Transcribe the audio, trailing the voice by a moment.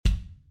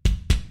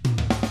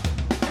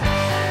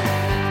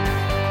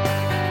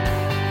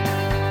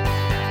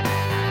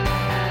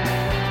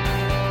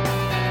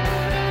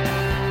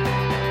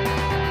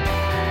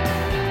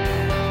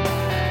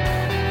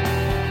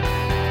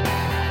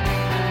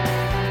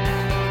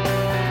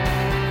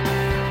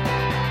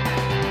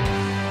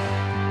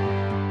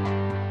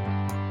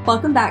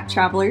Welcome back,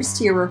 travelers,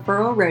 to your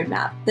Referral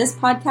Roadmap. This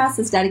podcast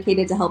is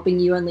dedicated to helping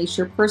you unleash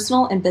your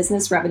personal and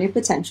business revenue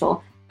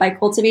potential by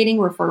cultivating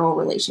referral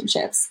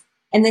relationships.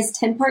 In this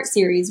 10-part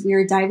series, we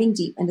are diving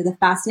deep into the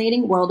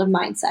fascinating world of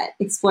mindset,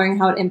 exploring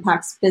how it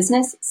impacts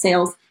business,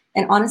 sales,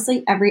 and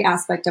honestly, every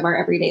aspect of our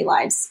everyday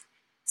lives.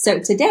 So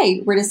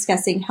today, we're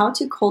discussing how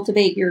to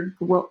cultivate your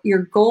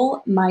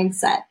goal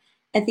mindset.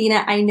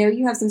 Athena, I know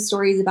you have some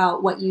stories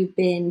about what you've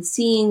been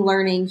seeing,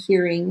 learning,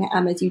 hearing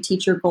as you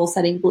teach your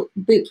goal-setting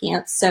boot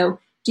camps. So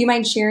do you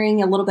mind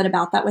sharing a little bit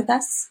about that with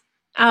us?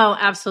 Oh,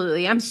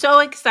 absolutely. I'm so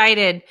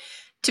excited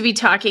to be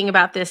talking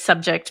about this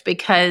subject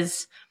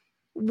because,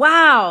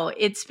 wow,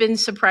 it's been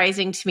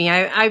surprising to me.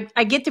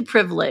 I get the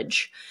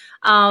privilege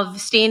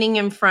of standing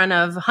in front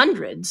of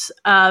hundreds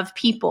of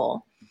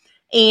people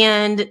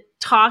and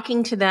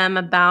talking to them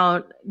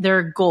about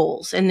their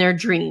goals and their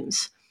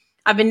dreams.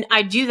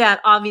 I do that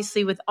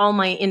obviously with all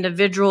my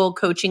individual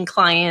coaching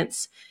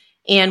clients,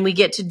 and we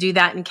get to do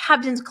that in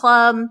Captain's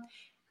Club.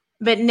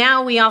 But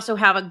now we also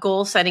have a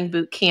goal setting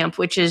boot camp,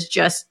 which is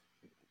just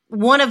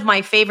one of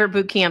my favorite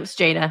boot camps,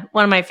 Jada,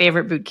 one of my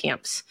favorite boot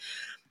camps.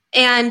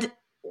 And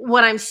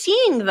what I'm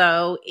seeing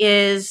though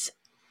is,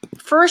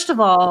 first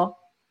of all,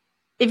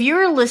 if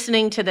you're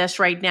listening to this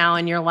right now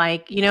and you're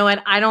like, you know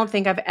what, I don't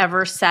think I've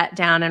ever sat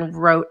down and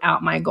wrote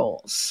out my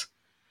goals.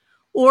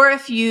 Or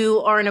if you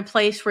are in a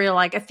place where you're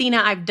like,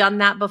 Athena, I've done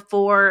that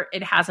before,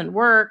 it hasn't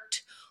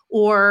worked.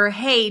 Or,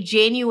 hey,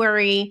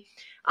 January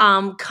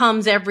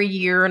comes every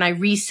year and I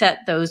reset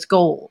those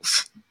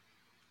goals.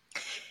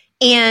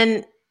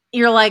 And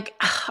you're like,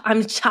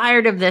 I'm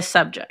tired of this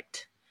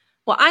subject.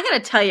 Well, I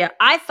got to tell you,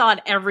 I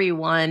thought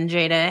everyone,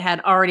 Jada,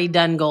 had already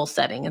done goal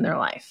setting in their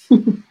life.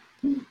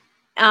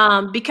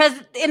 Because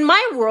in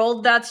my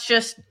world, that's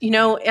just, it's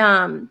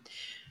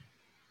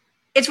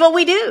what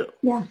we do.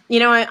 Yeah.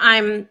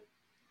 I'm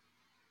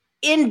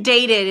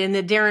inundated in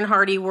the Darren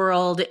Hardy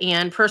world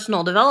and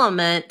personal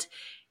development,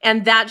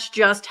 and that's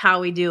just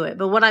how we do it.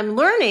 But what I'm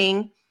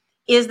learning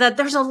is that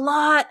there's a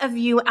lot of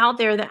you out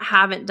there that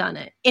haven't done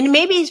it. And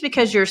maybe it's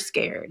because you're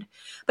scared.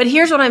 But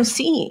here's what I'm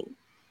seeing.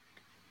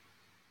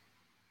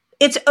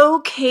 It's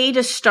okay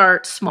to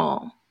start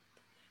small.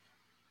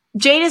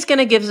 Jada's going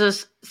to give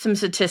us some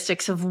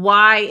statistics of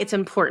why it's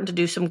important to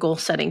do some goal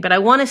setting. But I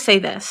want to say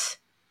this.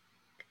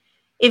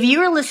 If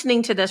you are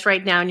listening to this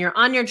right now and you're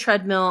on your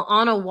treadmill,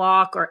 on a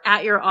walk, or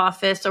at your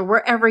office, or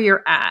wherever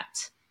you're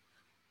at,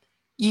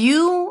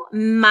 you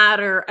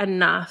matter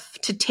enough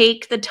to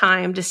take the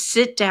time to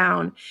sit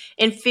down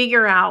and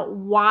figure out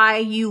why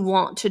you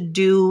want to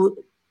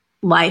do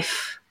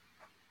life.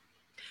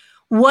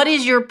 What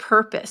is your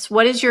purpose?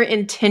 What is your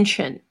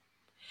intention?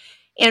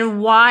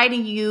 And why do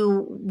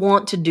you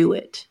want to do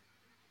it?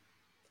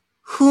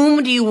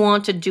 Whom do you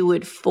want to do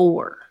it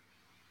for?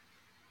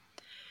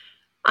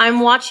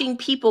 I'm watching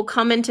people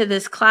come into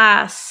this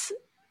class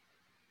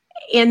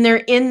and they're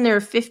in their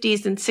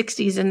 50s and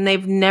 60s and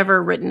they've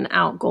never written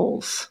out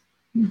goals.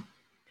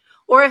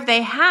 Or if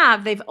they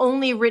have, they've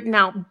only written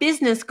out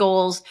business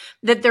goals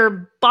that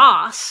their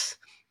boss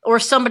or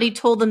somebody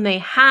told them they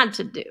had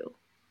to do.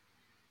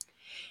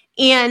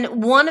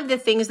 And one of the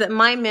things that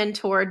my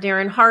mentor,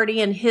 Darren Hardy,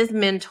 and his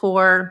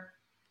mentor,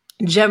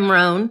 Jim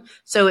Rohn,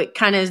 so it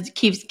kind of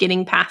keeps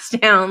getting passed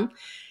down,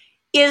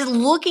 is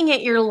looking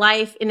at your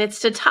life in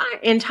its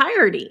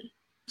entirety.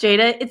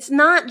 Jada, it's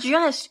not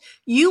just,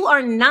 you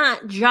are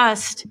not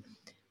just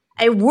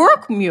a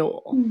work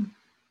mule.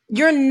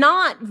 You're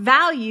not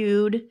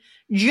valued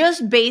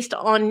just based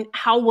on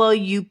how well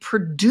you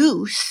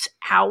produce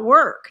at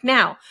work.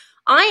 Now,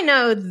 I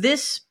know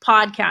this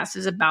podcast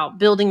is about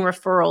building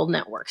referral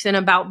networks and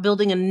about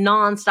building a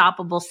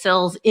non-stoppable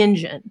sales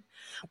engine.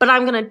 But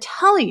I'm going to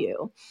tell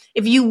you,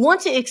 if you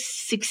want to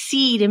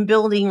succeed in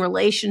building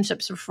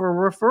relationships for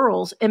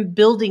referrals and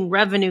building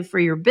revenue for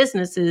your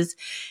businesses,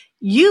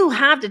 you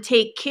have to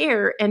take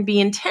care and be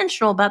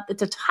intentional about the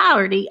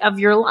totality of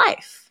your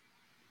life.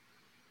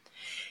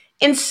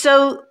 And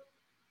so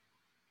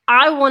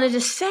I wanted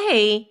to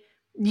say,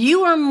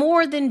 you are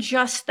more than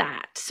just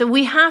that. So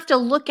we have to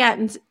look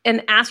at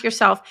and ask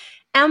yourself,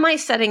 am I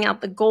setting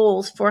out the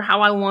goals for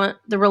how I want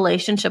the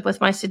relationship with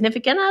my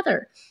significant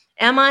other?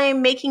 Am I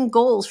making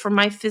goals for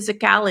my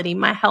physicality,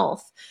 my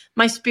health,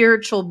 my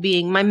spiritual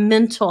being, my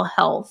mental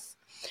health?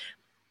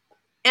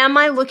 Am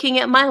I looking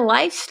at my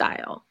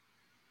lifestyle?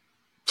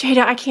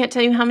 Jada, I can't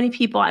tell you how many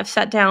people I've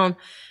sat down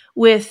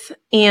with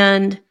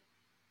and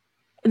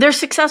they're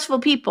successful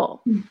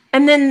people.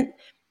 And then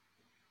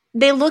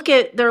they look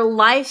at their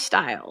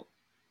lifestyle.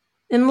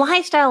 And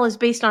lifestyle is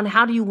based on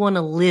how do you want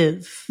to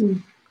live,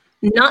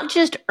 not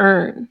just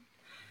earn.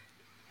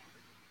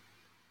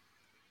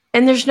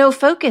 And there's no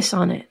focus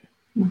on it.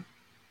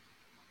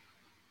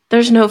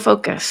 There's no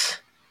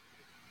focus.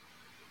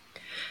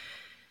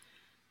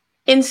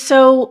 And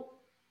so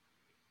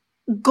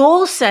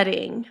goal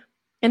setting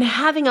and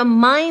having a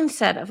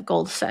mindset of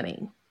goal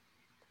setting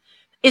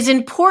is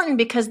important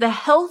because the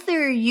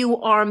healthier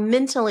you are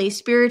mentally,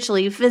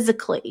 spiritually,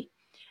 physically,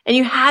 and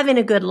you're having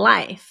a good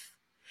life,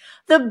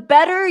 the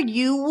better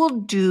you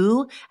will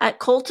do at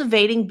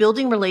cultivating,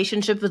 building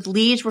relationships with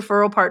leads,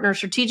 referral partners,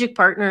 strategic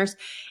partners,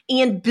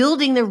 and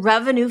building the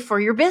revenue for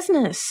your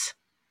business.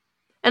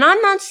 And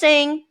I'm not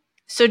saying,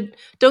 so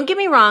don't get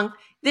me wrong,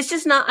 this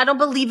is not, I don't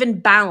believe in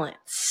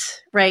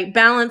balance, right?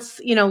 Balance,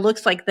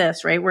 looks like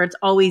this, right? Where it's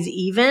always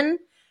even.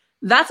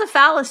 That's a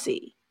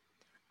fallacy.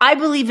 I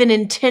believe in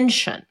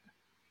intention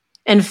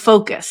and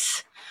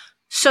focus.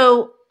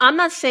 So I'm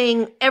not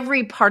saying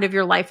every part of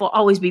your life will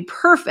always be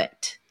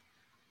perfect,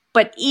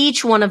 but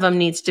each one of them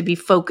needs to be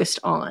focused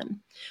on.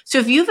 So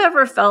if you've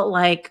ever felt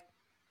like,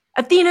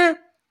 Athena,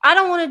 I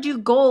don't want to do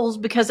goals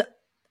because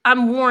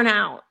I'm worn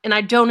out and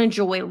I don't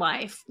enjoy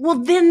life. Well,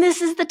 then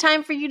this is the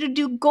time for you to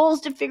do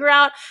goals to figure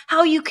out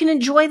how you can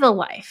enjoy the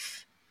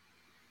life.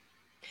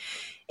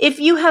 If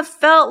you have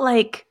felt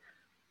like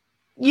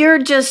you're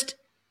just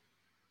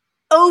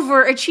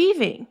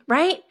overachieving,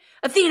 right?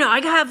 Athena, I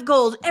have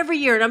goals every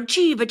year and I'm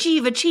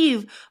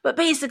achieve. But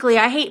basically,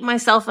 I hate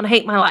myself and I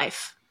hate my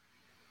life.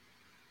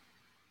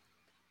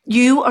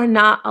 You are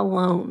not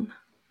alone.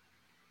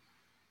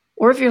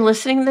 Or if you're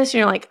listening to this and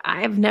you're like,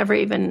 I've never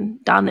even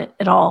done it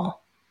at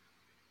all.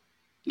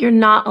 You're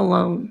not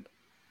alone.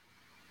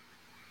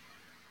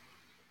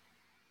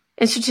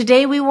 And so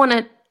today we want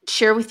to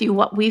share with you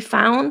what we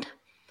found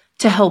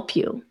to help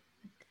you.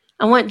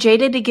 I want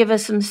Jada to give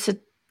us some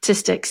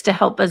statistics to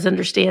help us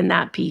understand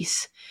that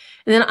piece.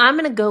 And then I'm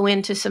going to go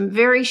into some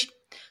very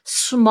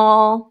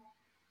small,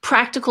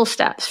 practical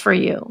steps for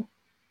you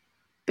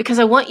because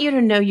I want you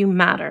to know you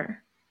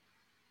matter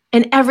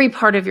and every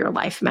part of your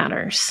life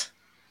matters.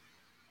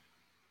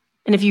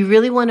 And if you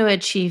really want to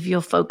achieve,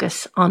 you'll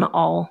focus on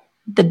all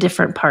the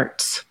different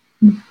parts.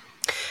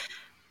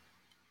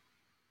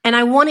 And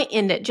I want to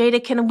end it.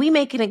 Jada, can we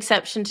make an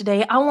exception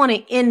today? I want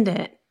to end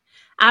it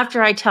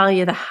after I tell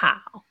you the how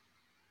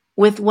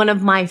with one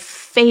of my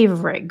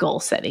favorite goal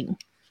setting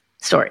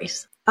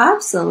stories.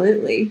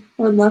 Absolutely.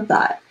 I would love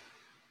that.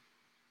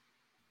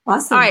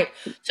 Awesome. All right.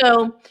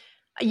 So,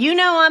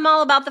 I'm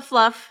all about the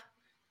fluff.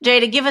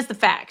 Jada, give us the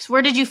facts.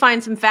 Where did you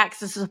find some facts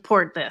to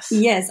support this?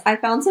 Yes, I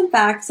found some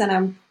facts and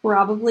I'm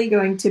probably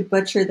going to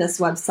butcher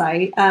this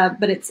website,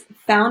 but it's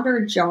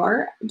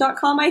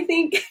founderjar.com, I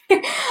think.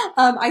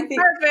 I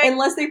think Perfect.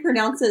 Unless they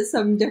pronounce it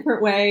some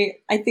different way,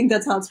 I think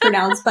that's how it's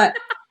pronounced, but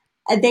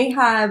they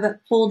have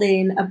pulled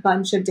in a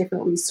bunch of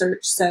different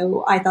research.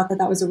 So I thought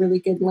that was a really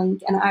good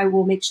link and I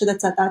will make sure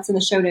that's in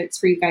the show notes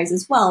for you guys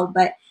as well.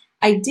 But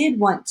I did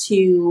want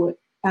to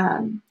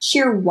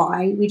share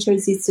why we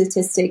chose these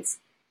statistics.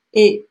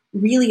 It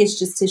really is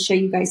just to show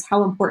you guys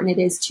how important it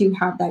is to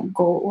have that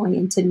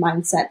goal-oriented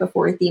mindset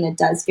before Athena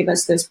does give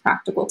us those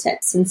practical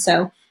tips. And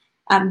so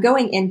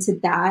going into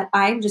that,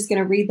 I'm just going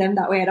to read them.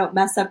 That way I don't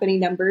mess up any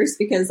numbers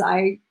because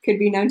I could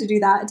be known to do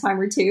that a time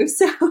or two.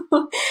 So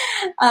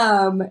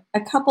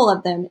a couple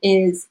of them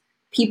is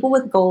people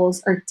with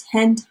goals are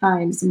 10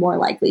 times more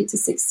likely to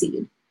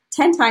succeed.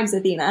 10 times,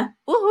 Athena.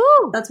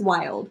 Woohoo! That's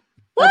wild.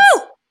 Woo!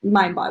 That's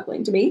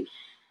mind-boggling to me.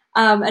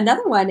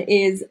 Another one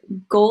is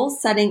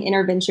goal-setting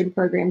intervention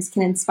programs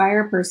can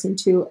inspire a person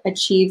to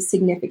achieve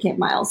significant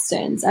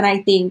milestones. And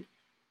I think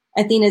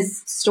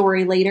Athena's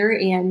story later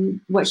and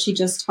what she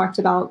just talked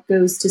about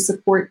goes to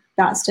support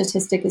that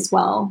statistic as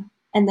well.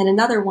 And then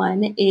another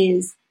one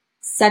is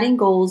setting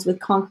goals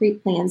with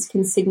concrete plans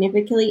can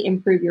significantly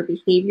improve your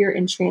behavior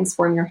and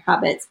transform your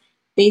habits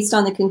based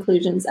on the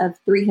conclusions of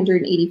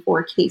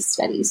 384 case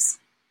studies.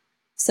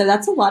 So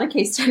that's a lot of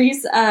case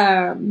studies.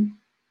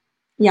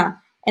 Yeah.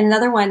 And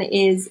another one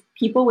is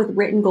people with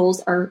written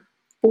goals are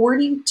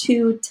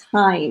 42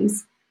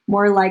 times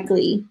more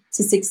likely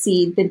to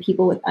succeed than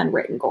people with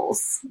unwritten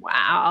goals.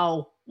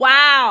 Wow.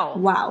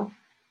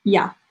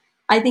 Yeah.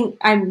 I think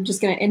I'm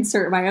just going to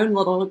insert my own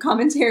little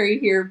commentary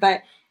here,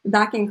 but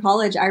back in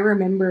college, I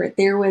remember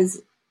there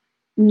was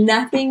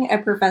nothing a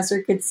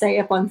professor could say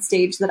up on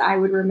stage that I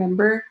would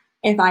remember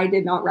if I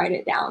did not write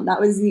it down. That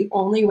was the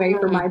only way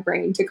for my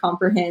brain to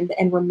comprehend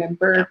and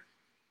remember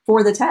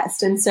for the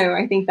test. And so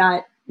I think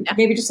that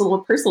maybe just a little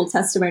personal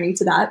testimony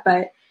to that,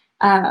 but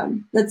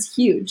that's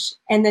huge.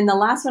 And then the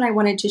last one I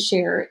wanted to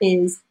share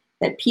is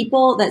that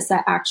people that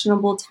set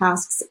actionable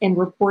tasks and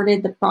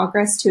reported the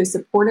progress to a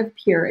supportive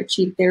peer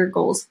achieved their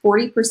goals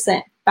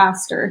 40%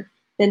 faster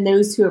than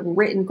those who have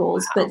written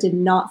goals but did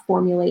not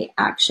formulate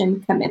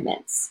action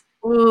commitments.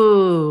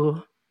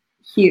 Ooh.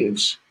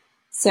 Huge.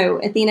 So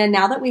Athena,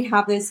 now that we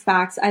have those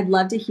facts, I'd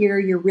love to hear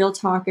your real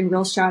talk and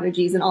real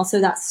strategies and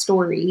also that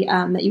story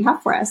that you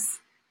have for us.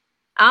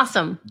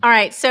 Awesome. All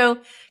right. So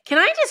can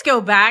I just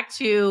go back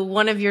to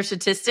one of your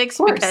statistics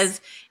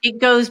because it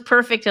goes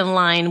perfect in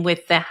line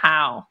with the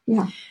how.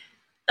 Yeah.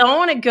 So I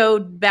want to go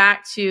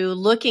back to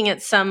looking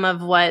at some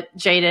of what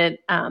Jada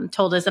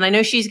told us. And I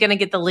know she's going to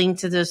get the link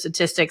to those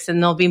statistics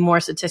and there'll be more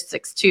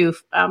statistics too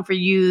for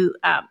you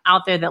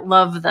out there that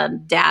love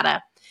the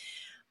data.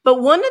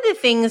 But one of the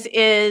things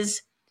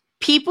is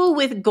people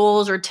with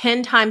goals are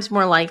 10 times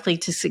more likely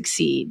to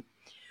succeed.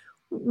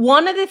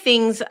 One of the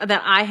things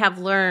that I have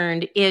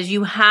learned is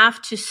you have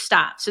to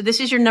stop. So this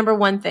is your number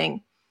one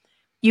thing.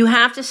 You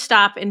have to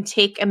stop and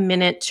take a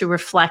minute to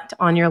reflect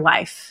on your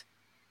life.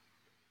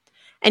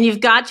 And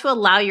you've got to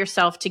allow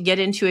yourself to get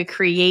into a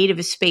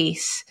creative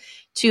space,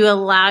 to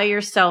allow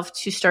yourself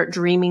to start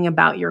dreaming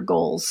about your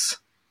goals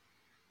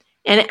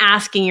and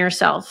asking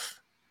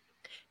yourself.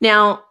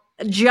 Now,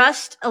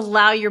 just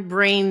allow your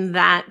brain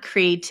that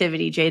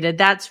creativity, Jada.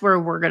 That's where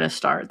we're going to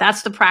start.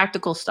 That's the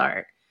practical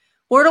start.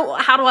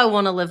 How do I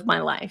want to live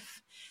my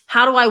life?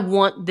 How do I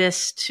want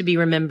this to be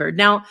remembered?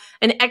 Now,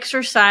 an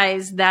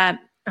exercise that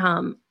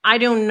I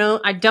don't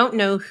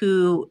know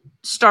who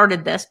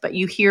started this, but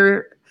you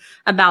hear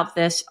about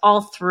this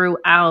all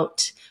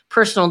throughout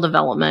personal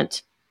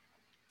development,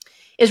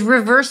 is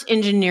reverse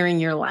engineering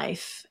your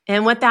life.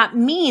 And what that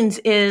means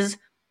is,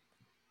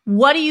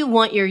 what do you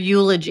want your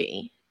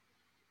eulogy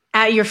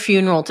at your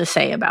funeral to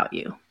say about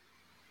you?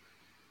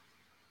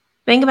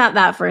 Think about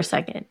that for a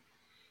second.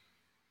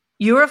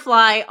 You're a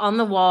fly on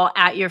the wall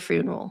at your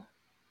funeral.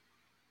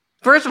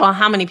 First of all,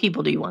 how many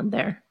people do you want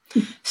there?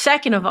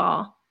 Second of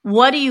all,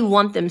 what do you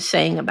want them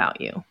saying about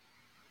you?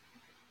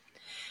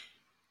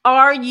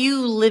 Are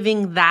you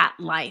living that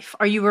life?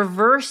 Are you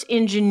reverse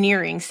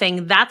engineering,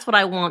 saying that's what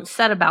I want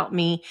said about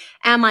me?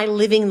 Am I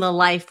living the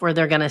life where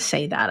they're going to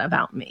say that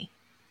about me?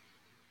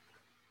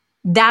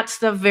 That's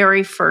the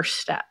very first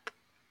step.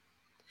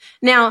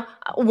 Now,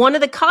 one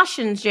of the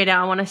cautions, Jada,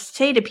 I want to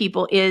say to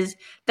people is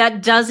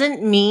that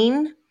doesn't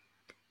mean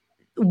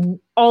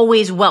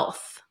always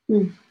wealth.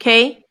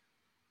 Okay?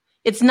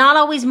 It's not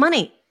always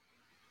money.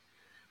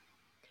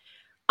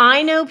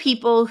 I know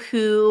people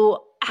who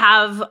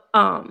have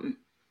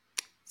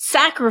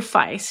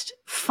sacrificed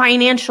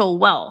financial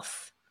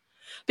wealth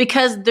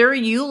because their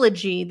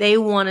eulogy, they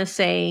want to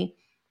say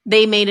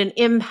they made an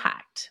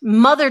impact.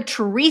 Mother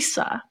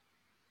Teresa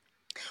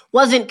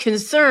wasn't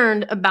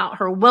concerned about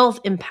her wealth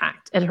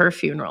impact at her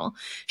funeral.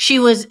 She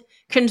was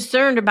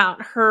concerned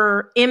about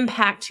her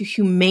impact to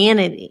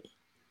humanity.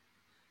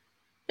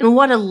 And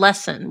what a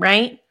lesson,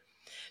 right?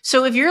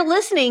 So if you're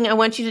listening, I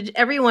want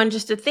everyone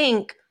just to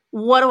think,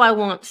 what do I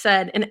want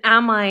said?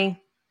 And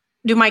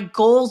do my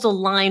goals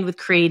align with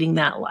creating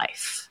that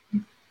life?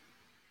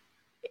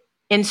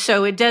 And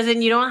so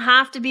you don't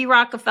have to be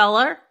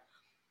Rockefeller.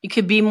 You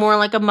could be more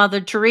like a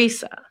Mother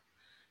Teresa.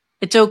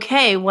 It's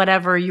okay,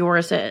 whatever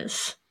yours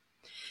is.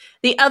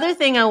 The other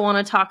thing I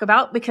want to talk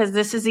about, because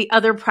this is the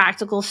other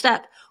practical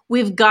step,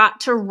 we've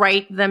got to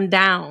write them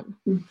down.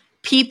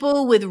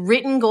 People with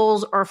written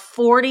goals are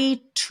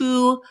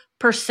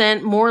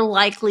 42% more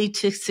likely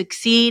to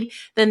succeed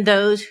than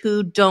those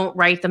who don't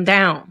write them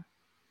down.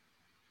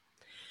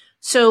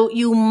 So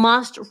you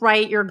must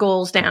write your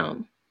goals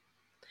down.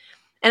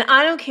 And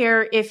I don't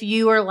care if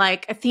you are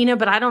like, Athena,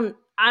 but I don't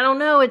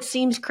know, it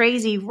seems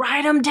crazy.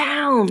 Write them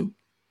down.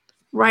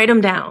 Write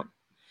them down.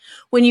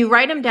 When you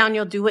write them down,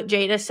 you'll do what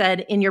Jada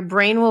said, and your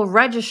brain will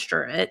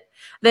register it,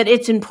 that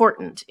it's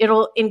important.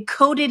 It'll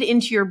encode it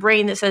into your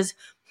brain that says,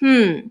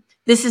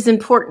 this is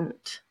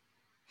important.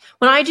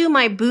 When I do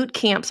my boot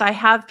camps, I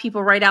have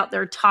people write out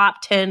their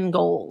top 10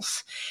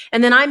 goals.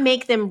 And then I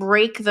make them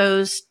break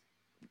those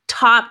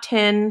top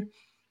 10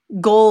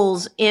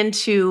 goals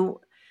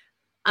into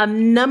a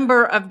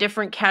number of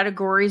different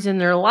categories in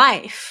their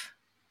life.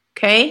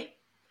 Okay?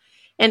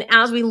 And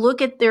as we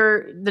look at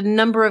the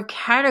number of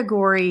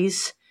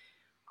categories,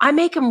 I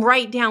make them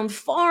write down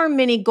far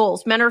many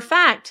goals. Matter of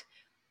fact,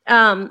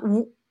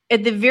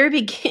 at the very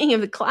beginning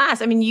of the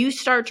class, you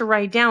start to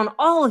write down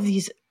all of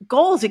these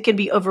goals. It can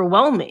be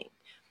overwhelming.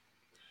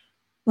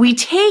 We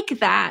take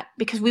that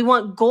because we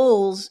want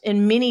goals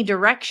in many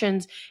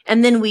directions,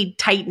 and then we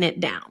tighten it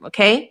down,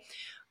 okay?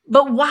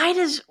 But why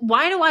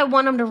do I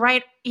want them to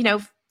write,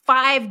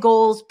 5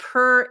 goals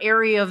per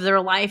area of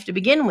their life to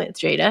begin with,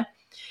 Jada?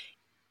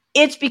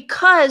 It's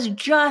because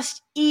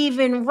just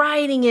even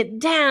writing it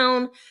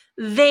down,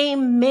 they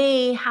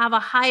may have a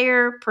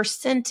higher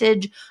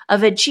percentage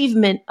of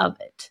achievement of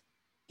it.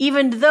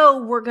 Even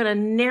though we're going to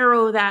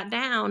narrow that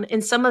down,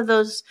 and some of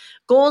those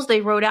goals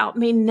they wrote out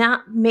may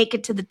not make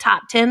it to the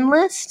top 10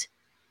 list,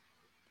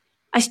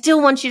 I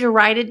still want you to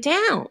write it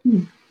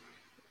down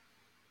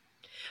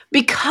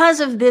because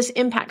of this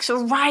impact.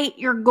 So write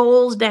your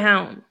goals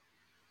down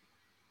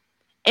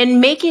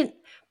and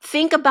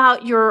think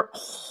about your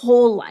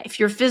whole life,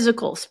 your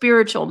physical,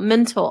 spiritual,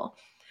 mental,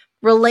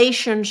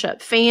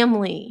 relationship,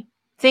 family.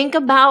 Think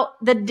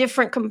about the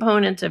different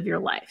components of your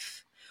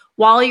life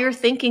while you're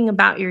thinking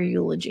about your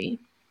eulogy.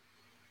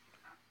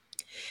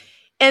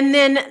 And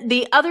then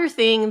the other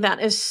thing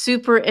that is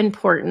super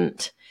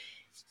important,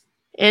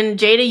 and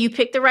Jada, you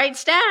picked the right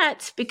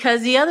stats,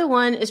 because the other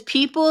one is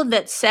people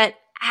that set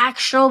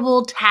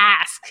actionable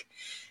tasks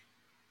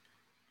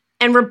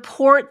and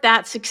report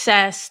that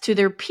success to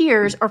their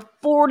peers are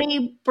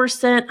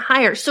 40%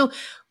 higher. So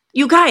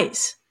you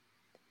guys,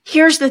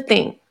 here's the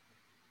thing.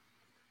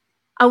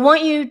 I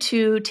want you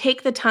to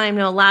take the time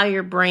to allow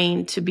your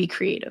brain to be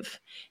creative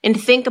and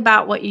think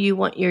about what you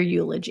want your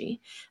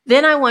eulogy.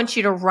 Then I want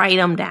you to write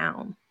them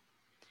down.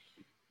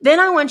 Then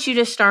I want you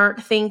to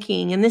start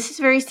thinking, and this is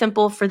very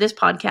simple for this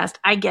podcast.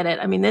 I get it.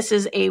 I mean, this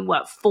is a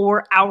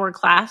 4-hour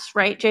class,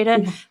 right,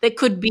 Jada? Yeah. That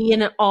could be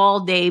in an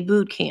all-day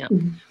boot camp.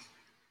 Mm-hmm.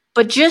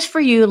 But just for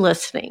you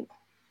listening,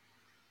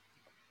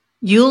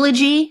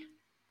 eulogy,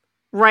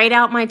 write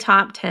out my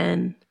top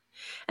 10.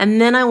 And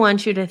then I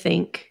want you to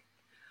think,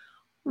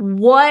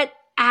 what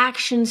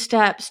action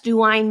steps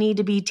do I need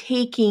to be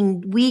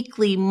taking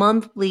weekly,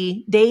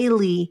 monthly,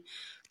 daily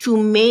to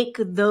make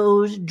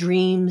those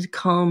dreams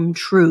come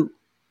true?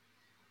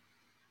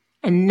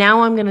 And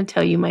now I'm going to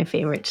tell you my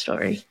favorite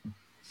story.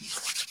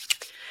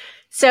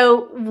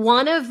 So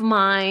one of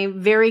my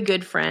very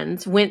good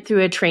friends went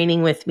through a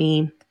training with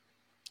me,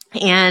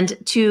 and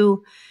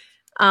to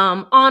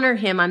honor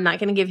him, I'm not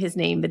going to give his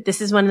name, but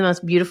this is one of the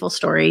most beautiful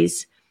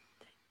stories.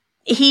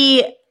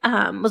 He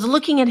was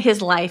looking at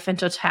his life in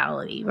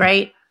totality,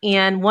 right?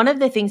 And one of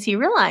the things he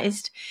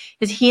realized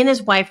is he and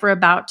his wife were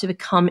about to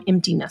become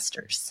empty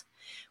nesters,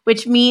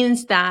 which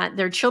means that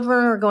their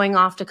children are going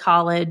off to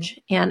college,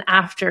 and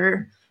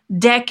after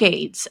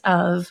decades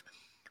of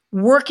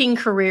working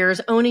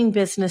careers, owning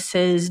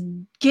businesses,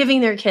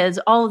 giving their kids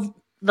all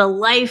the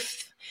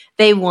life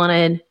they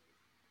wanted,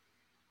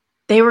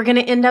 they were going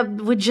to end up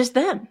with just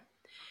them.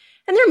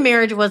 And their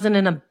marriage wasn't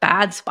in a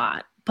bad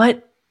spot,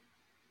 but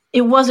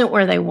it wasn't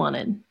where they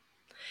wanted.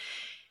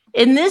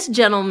 And this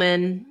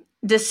gentleman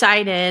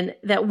decided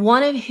that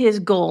one of his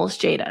goals,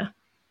 Jada,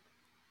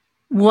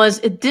 was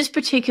at this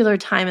particular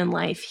time in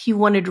life, he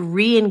wanted to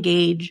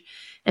re-engage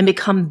and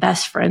become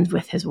best friends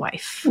with his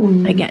wife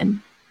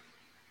again.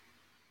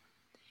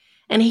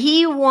 And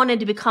he wanted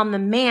to become the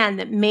man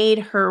that made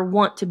her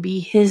want to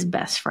be his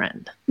best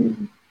friend.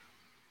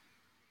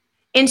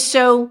 And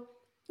so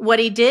what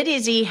he did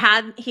is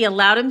he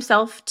allowed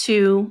himself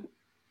to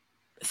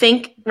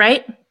think,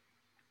 right?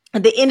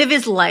 At the end of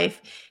his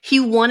life, he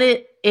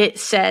wanted it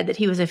said that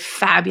he was a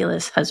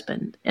fabulous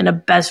husband and a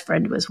best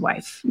friend to his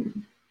wife.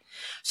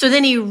 So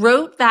then he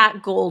wrote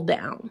that goal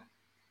down.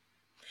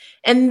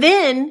 And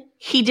then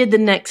he did the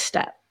next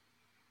step.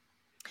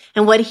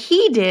 And what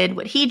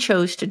he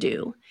chose to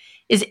do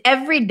is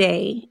every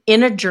day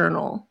in a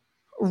journal,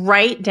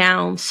 write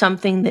down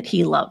something that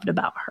he loved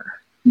about her,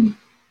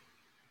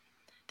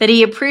 that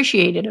he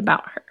appreciated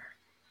about her,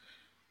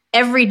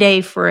 every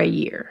day for a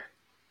year.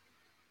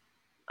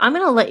 I'm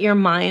going to let your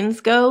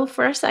minds go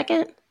for a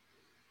second.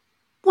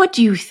 What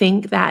do you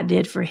think that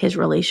did for his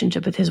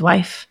relationship with his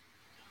wife?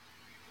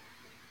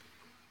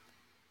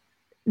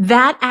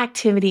 That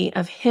activity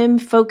of him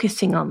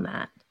focusing on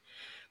that,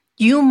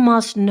 you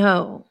must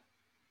know,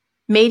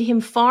 made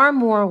him far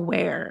more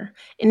aware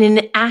and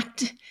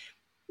enact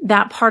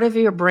that part of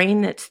your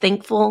brain that's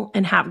thankful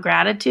and have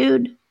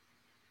gratitude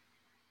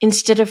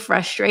instead of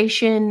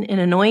frustration and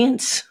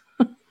annoyance.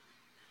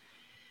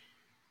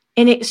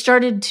 And it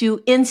started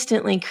to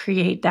instantly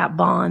create that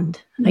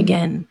bond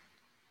again.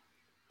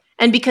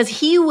 And because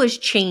he was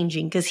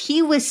changing, because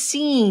he was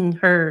seeing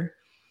her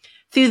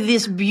through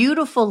this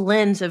beautiful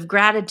lens of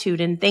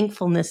gratitude and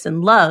thankfulness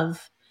and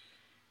love,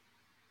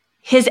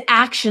 his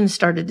actions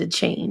started to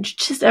change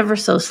just ever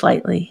so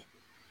slightly.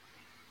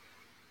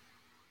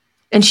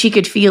 And she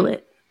could feel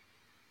it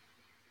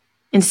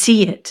and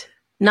see it,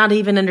 not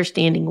even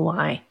understanding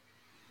why.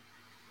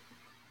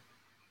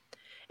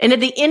 And at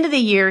the end of the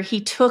year,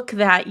 he took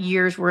that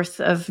year's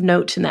worth of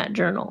notes in that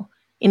journal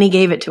and he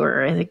gave it to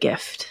her as a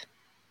gift.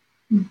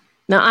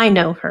 Now, I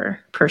know her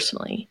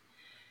personally,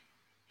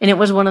 and it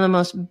was one of the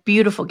most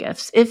beautiful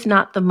gifts, if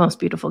not the most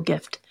beautiful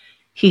gift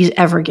he's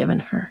ever given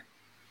her.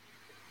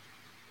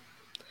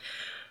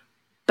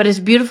 But as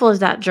beautiful as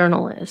that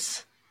journal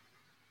is,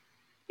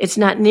 it's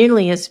not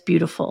nearly as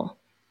beautiful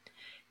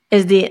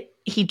as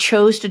he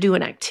chose to do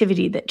an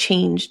activity that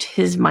changed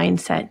his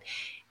mindset,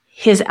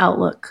 his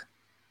outlook,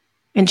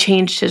 and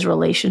changed his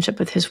relationship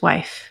with his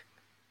wife.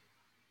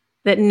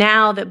 That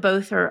now that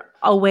both are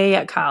away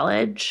at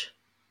college,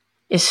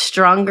 is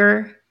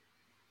stronger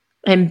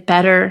and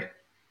better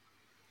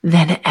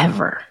than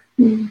ever.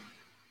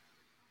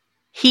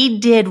 He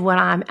did what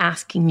I'm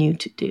asking you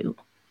to do.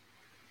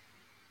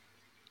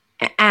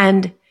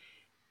 And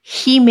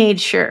he made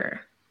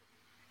sure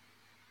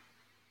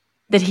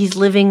that he's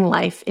living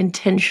life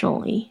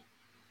intentionally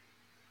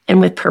and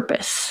with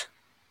purpose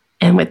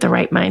and with the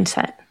right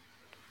mindset.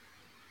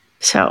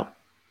 So,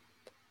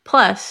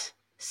 plus,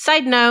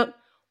 side note,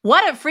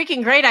 what a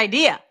freaking great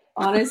idea.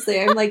 Honestly,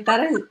 I'm like,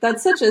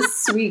 that's such a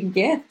sweet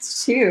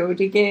gift too,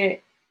 to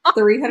get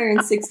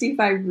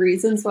 365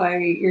 reasons why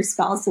your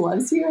spouse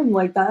loves you. I'm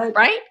like, that,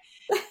 right?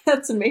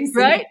 That's amazing.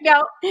 Right?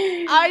 Now,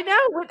 I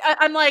know.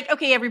 I'm like,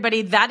 okay,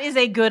 everybody, that is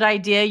a good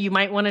idea. You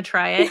might want to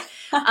try it.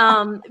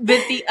 But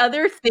the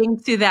other thing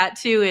to that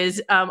too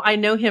is, I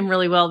know him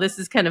really well. This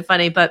is kind of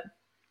funny, but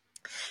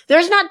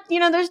there's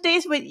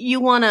days when you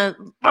want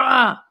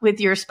to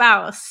with your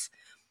spouse.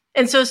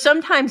 And so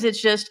sometimes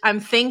it's just, I'm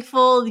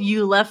thankful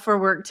you left for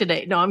work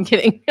today. No, I'm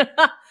kidding.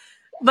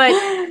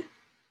 But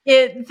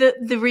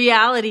the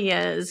reality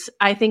is,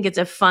 I think it's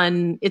a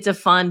fun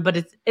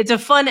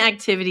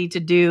activity to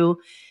do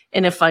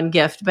and a fun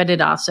gift, but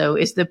it also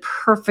is the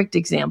perfect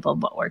example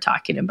of what we're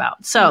talking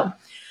about. So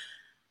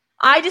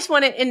I just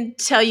want to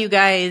tell you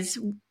guys,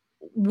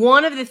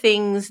 one of the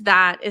things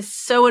that is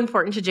so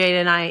important to Jada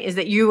and I is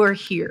that you are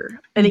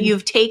here and that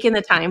you've taken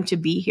the time to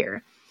be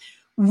here.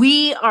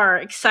 We are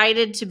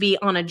excited to be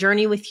on a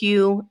journey with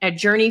you, a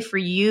journey for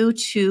you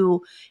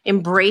to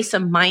embrace a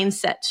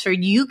mindset so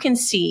you can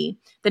see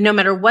that no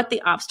matter what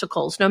the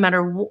obstacles, no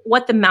matter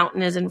what the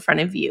mountain is in front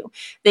of you,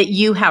 that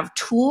you have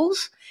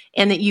tools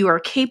and that you are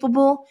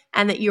capable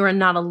and that you are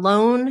not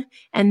alone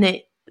and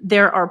that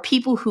there are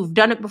people who've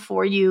done it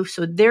before you.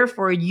 So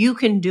therefore you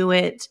can do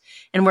it.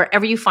 And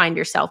wherever you find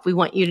yourself, we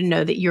want you to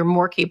know that you're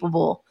more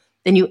capable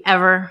than you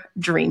ever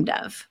dreamed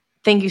of.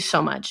 Thank you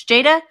so much.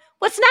 Jada,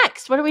 what's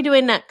next? What are we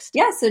doing next?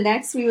 Yeah, so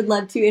next we would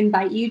love to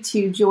invite you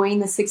to join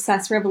the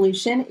Success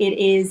Revolution. It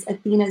is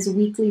Athena's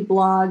weekly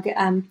blog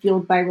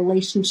fueled by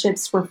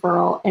relationships,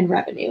 referral, and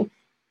revenue.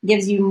 It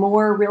gives you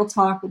more real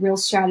talk, real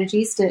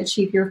strategies to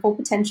achieve your full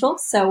potential.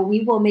 So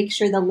we will make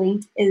sure the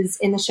link is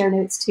in the show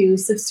notes to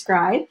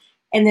subscribe.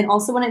 And then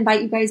also want to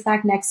invite you guys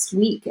back next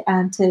week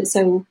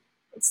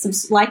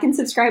like and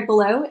subscribe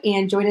below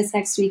and join us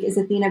next week as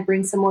Athena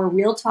brings some more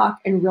real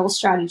talk and real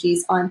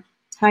strategies on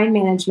time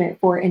management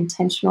for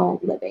intentional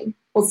living.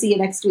 We'll see you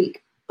next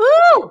week.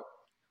 Woo!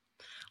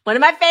 One of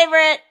my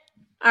favorite.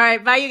 All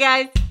right. Bye, you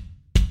guys.